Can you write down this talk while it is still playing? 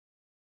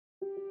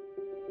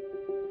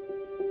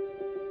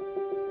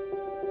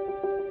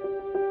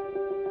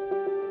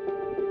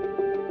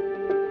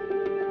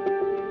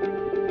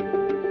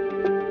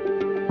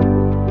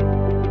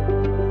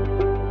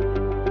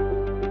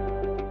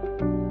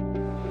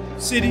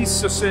Cities,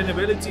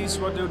 sustainabilities,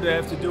 what do they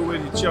have to do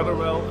with each other?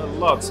 Well, a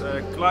lot.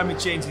 Climate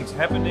change is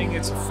happening,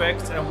 it's a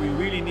fact, and we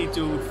really need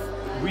to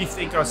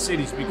rethink our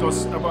cities,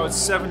 because about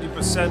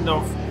 70%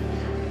 of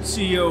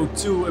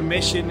CO2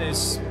 emission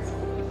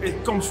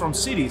comes from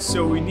cities.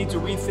 So we need to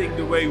rethink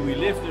the way we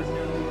live,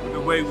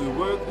 the way we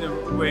work,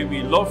 the way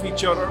we love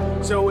each other.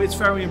 So it's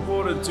very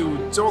important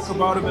to talk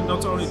about it, but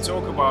not only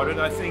talk about it.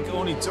 I think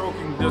only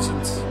talking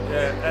doesn't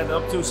add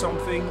up to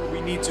something.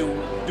 We need to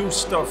do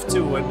stuff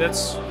too, and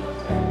that's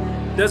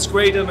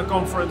great in a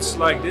conference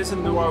like this,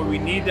 and why we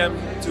need them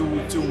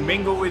to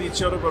mingle with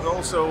each other, but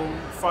also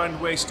find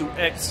ways to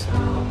act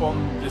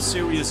upon the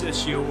serious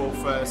issue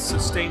of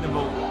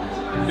sustainable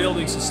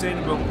building,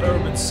 sustainable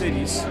urban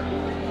cities,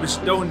 which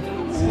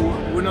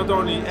will not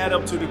only add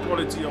up to the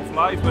quality of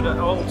life, but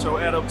also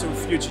add up to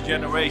future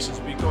generations.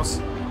 Because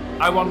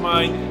I want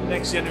my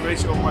next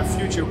generation, or my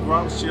future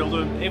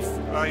grandchildren, if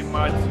I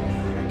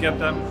might get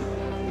them,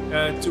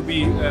 to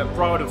be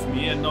proud of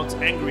me and not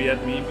angry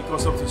at me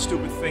because of the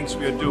stupid things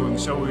we are doing.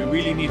 So we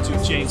really need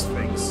to change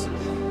things.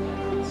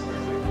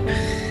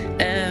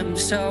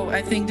 So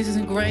I think this is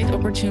a great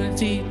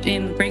opportunity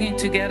in bringing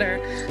together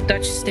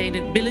Dutch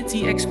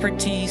sustainability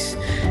expertise,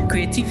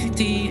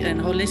 creativity and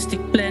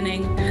holistic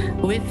planning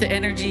with the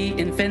energy,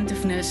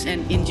 inventiveness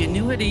and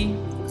ingenuity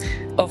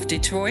of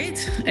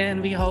Detroit,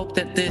 and we hope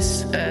that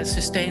this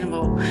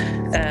sustainable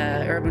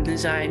urban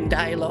design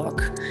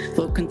dialogue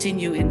will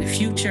continue in the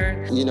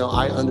future. You know,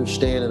 I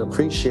understand and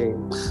appreciate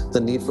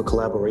the need for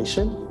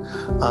collaboration.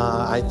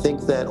 I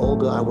think that,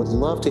 Olga, I would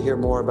love to hear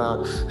more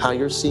about how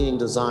you're seeing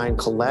design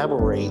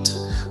collaborate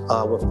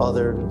with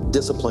other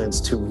disciplines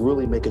to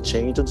really make a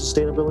change in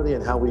sustainability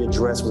and how we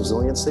address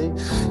resiliency,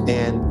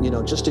 and, you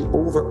know, just the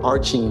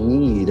overarching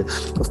need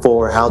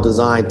for how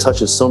design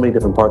touches so many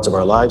different parts of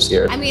our lives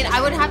here. I mean,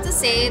 I would have to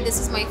say this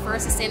is my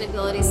first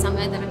sustainability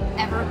summit that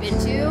I've ever been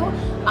to,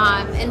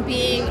 and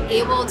being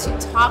able to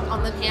talk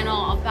on the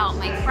panel about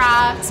my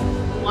craft,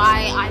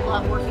 why I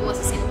love working with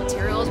sustainable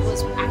materials,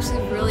 was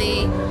actually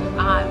really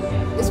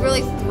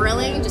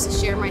thrilling, just to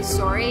share my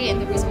story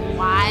and the reason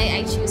why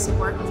I choose to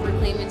work with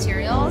reclaimed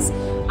materials.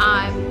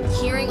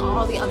 Hearing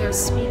all the other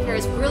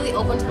speakers really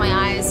opened my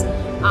eyes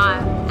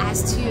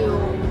as to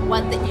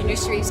what the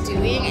industry is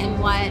doing and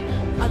what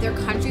other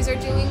countries are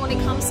doing when it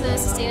comes to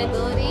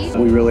sustainability.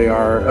 We really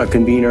are a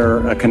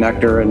convener, a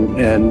connector,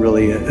 and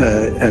really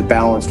a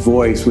balanced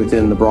voice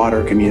within the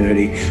broader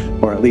community,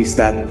 or at least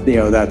that, you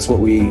know, that's what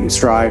we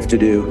strive to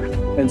do.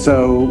 And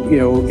so, you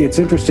know, it's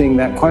interesting,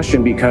 that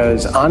question,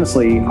 because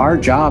honestly, our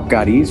job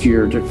got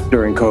easier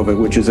during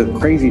COVID, which is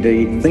crazy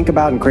to think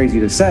about and crazy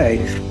to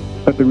say.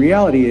 But the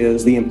reality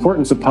is the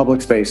importance of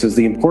public spaces,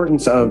 the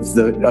importance of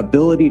the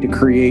ability to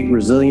create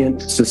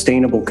resilient,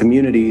 sustainable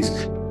communities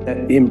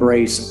that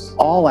embrace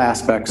all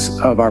aspects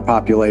of our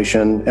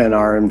population and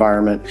our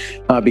environment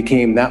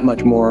became that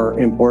much more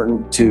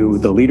important to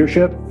the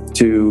leadership,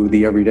 to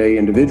the everyday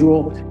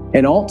individual,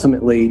 and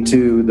ultimately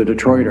to the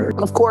Detroiter.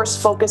 Of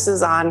course,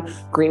 focuses on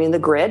greening the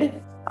grid,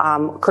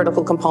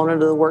 critical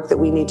component of the work that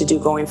we need to do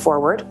going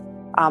forward.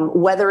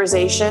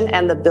 Weatherization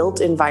and the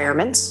built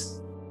environment.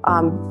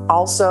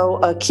 Also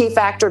a key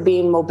factor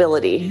being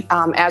mobility.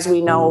 As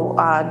we know,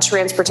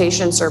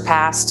 transportation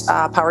surpassed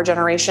power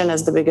generation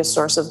as the biggest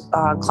source of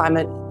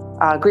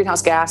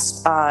greenhouse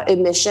gas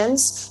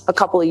emissions a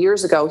couple of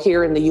years ago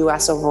here in the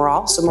US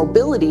overall. So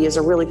mobility is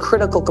a really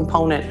critical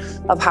component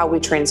of how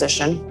we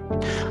transition.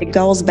 It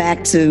goes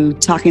back to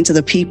talking to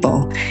the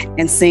people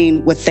and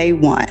seeing what they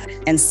want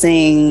and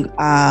seeing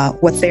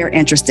what they're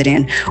interested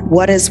in,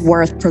 what is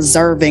worth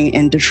preserving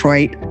in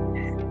Detroit,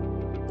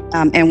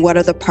 and what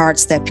are the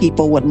parts that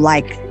people would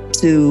like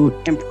to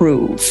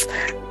improve,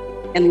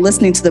 and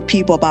listening to the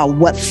people about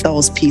what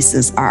those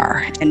pieces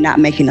are and not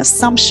making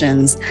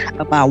assumptions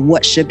about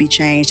what should be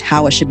changed,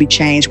 how it should be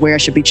changed, where it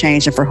should be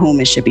changed, and for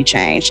whom it should be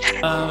changed.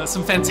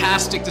 Some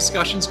fantastic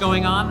discussions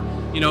going on.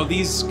 You know,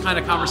 these kind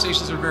of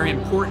conversations are very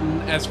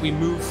important as we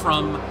move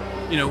from,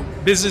 you know,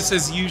 business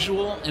as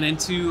usual and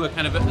into a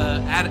kind of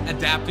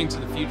adapting to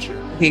the future.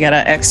 We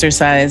gotta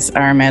exercise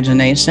our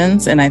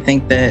imaginations, and I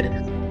think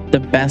that the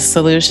best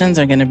solutions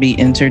are going to be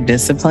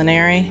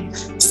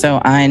interdisciplinary.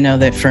 So I know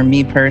that for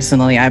me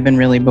personally, I've been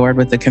really bored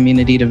with the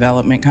community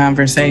development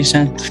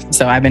conversation.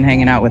 So I've been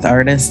hanging out with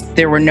artists.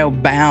 There were no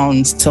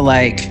bounds to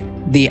like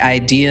the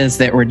ideas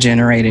that were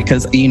generated,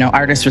 because, you know,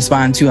 artists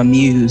respond to a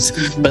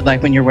muse, but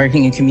like when you're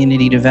working in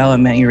community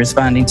development, you're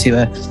responding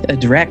to a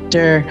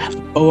director,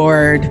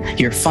 board,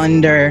 your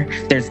funder.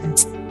 There's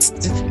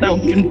so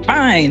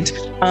confined.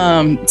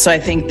 So I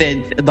think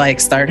that, like,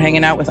 start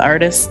hanging out with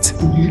artists,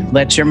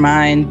 let your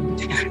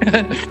mind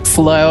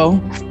flow.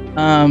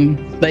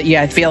 But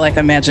yeah, I feel like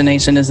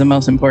imagination is the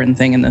most important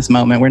thing in this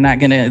moment. We're not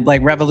gonna,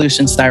 like,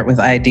 revolutions start with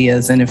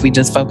ideas, and if we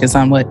just focus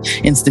on what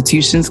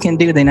institutions can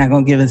do, they're not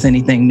gonna give us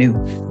anything new.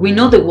 We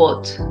know the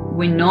what.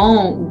 We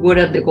know what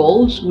are the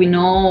goals. We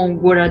know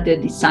what are the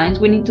designs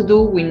we need to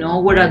do. We know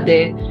what are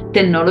the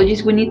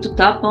technologies we need to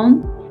tap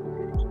on.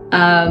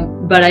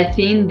 But I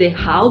think the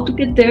how to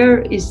get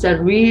there is a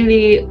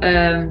really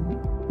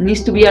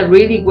needs to be a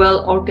really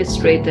well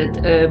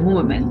orchestrated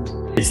movement.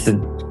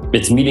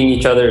 It's meeting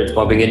each other, it's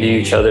bumping into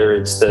each other,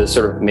 it's the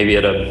sort of, maybe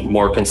at a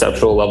more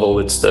conceptual level,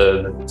 it's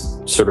the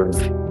sort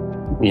of,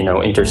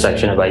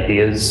 intersection of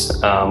ideas.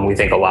 We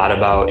think a lot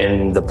about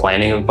in the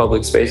planning of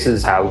public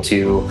spaces, how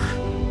to,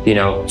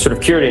 sort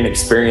of curate an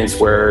experience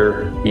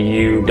where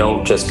you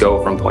don't just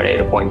go from point A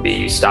to point B,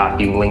 you stop,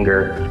 you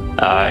linger.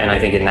 And I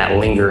think in that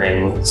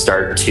lingering,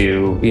 start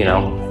to,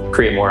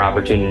 create more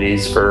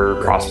opportunities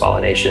for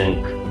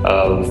cross-pollination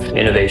of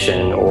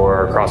innovation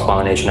or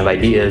cross-pollination of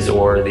ideas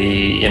or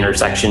the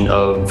intersection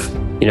of,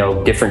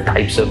 different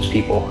types of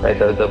people, right?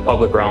 The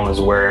public realm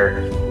is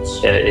where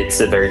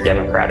it's a very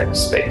democratic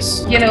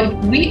space.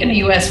 We in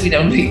the US, we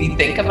don't really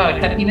think about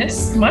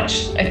happiness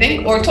much, I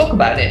think, or talk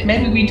about it.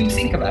 Maybe we do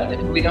think about it,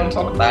 but we don't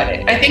talk about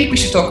it. I think we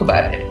should talk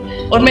about it.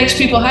 What makes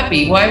people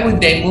happy? Why would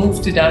they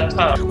move to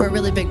downtown? We're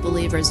really big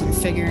believers in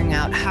figuring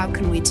out how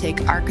can we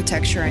take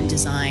architecture and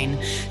design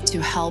to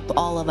help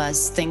all of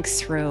us think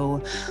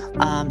through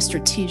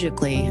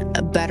strategically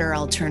better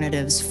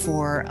alternatives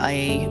for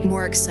a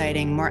more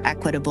exciting, more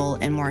equitable,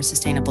 and more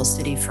sustainable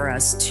city for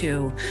us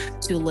to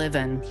live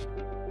in.